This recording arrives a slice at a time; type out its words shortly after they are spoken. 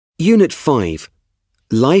Unit 5.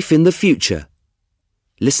 Life in the Future.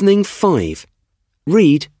 Listening 5.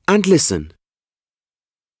 Read and listen.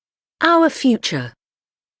 Our future.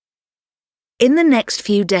 In the next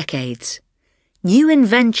few decades, new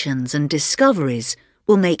inventions and discoveries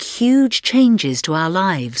will make huge changes to our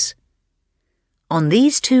lives. On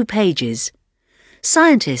these 2 pages,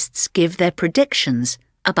 scientists give their predictions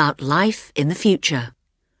about life in the future.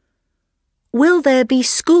 Will there be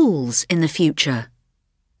schools in the future?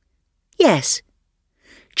 Yes.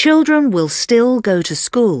 Children will still go to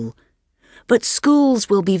school, but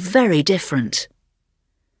schools will be very different.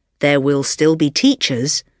 There will still be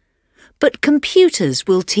teachers, but computers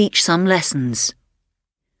will teach some lessons.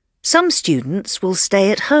 Some students will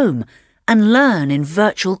stay at home and learn in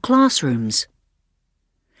virtual classrooms.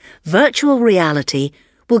 Virtual reality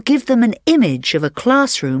will give them an image of a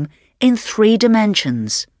classroom in 3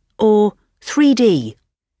 dimensions, or 3D.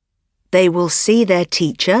 They will see their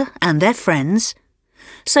teacher and their friends,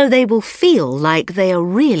 so they will feel like they are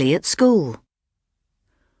really at school.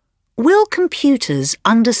 Will computers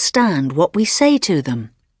understand what we say to them?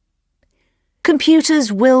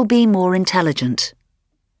 Computers will be more intelligent.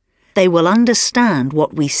 They will understand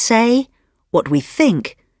what we say, what we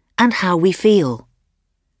think, and how we feel.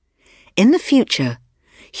 In the future,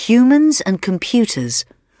 humans and computers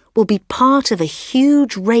will be part of a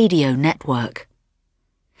huge radio network.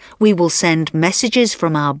 We will send messages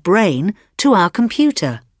from our brain to our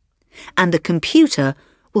computer, and the computer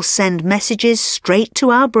will send messages straight to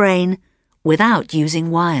our brain without using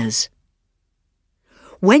wires.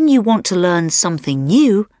 When you want to learn something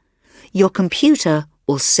new, your computer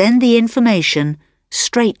will send the information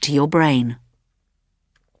straight to your brain.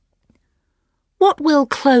 What will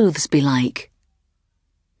clothes be like?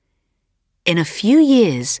 In a few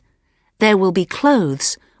years, there will be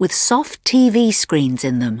clothes with soft TV screens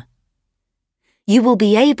in them. You will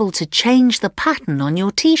be able to change the pattern on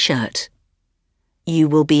your t-shirt. You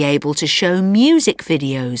will be able to show music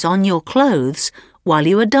videos on your clothes while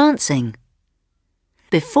you are dancing.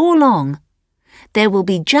 Before long, there will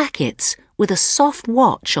be jackets with a soft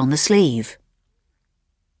watch on the sleeve.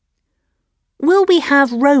 Will we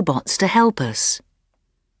have robots to help us?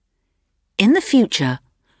 In the future,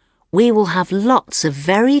 we will have lots of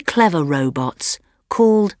very clever robots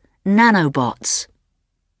called nanobots.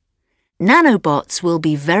 Nanobots will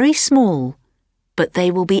be very small, but they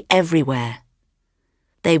will be everywhere.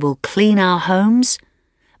 They will clean our homes,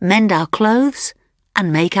 mend our clothes,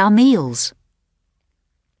 and make our meals.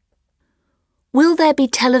 Will there be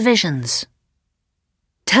televisions?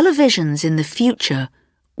 Televisions in the future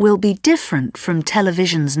will be different from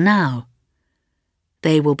televisions now.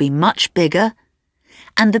 They will be much bigger,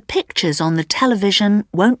 and the pictures on the television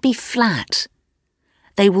won't be flat.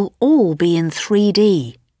 They will all be in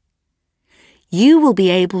 3D. You will be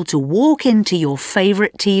able to walk into your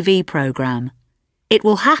favourite TV programme. It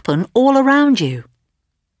will happen all around you.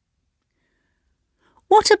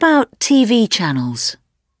 What about TV channels?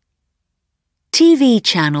 TV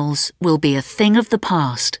channels will be a thing of the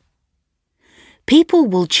past. People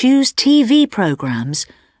will choose TV programmes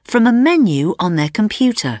from a menu on their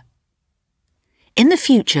computer. In the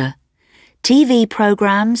future, TV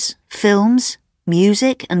programmes, films,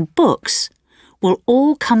 music and books will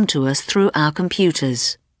all come to us through our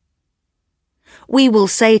computers. We will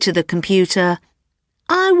say to the computer,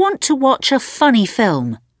 "I want to watch a funny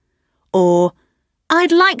film," or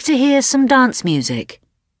 "I'd like to hear some dance music."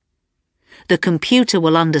 The computer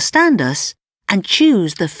will understand us and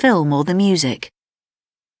choose the film or the music.